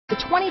The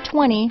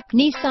 2020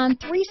 Nissan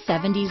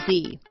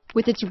 370Z.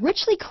 With its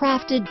richly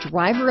crafted,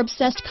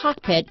 driver-obsessed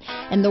cockpit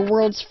and the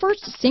world's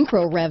first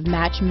synchro-rev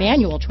match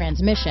manual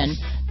transmission,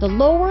 the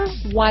lower,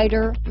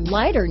 wider,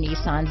 lighter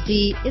Nissan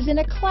Z is in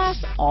a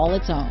class all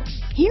its own.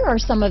 Here are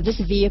some of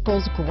this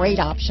vehicle's great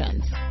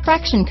options: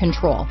 traction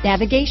control,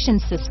 navigation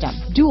system,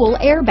 dual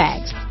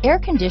airbags, air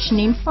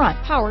conditioning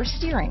front, power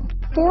steering,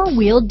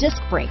 four-wheel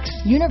disc brakes,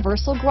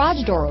 universal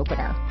garage door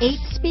opener, 8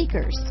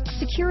 speakers,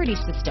 security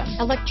system,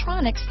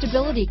 electronic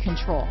stability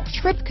control,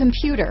 trip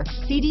computer,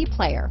 CD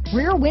player,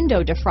 rear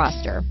window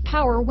defroster,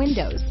 power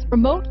windows,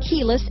 remote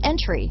keyless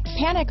entry,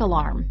 panic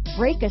alarm,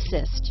 brake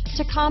assist,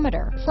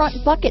 tachometer, front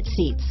bucket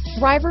seats,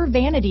 driver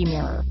vanity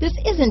mirror. This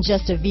isn't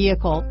just a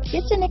vehicle,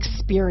 it's an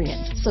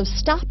experience. So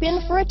stop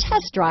in for a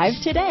test drive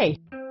today.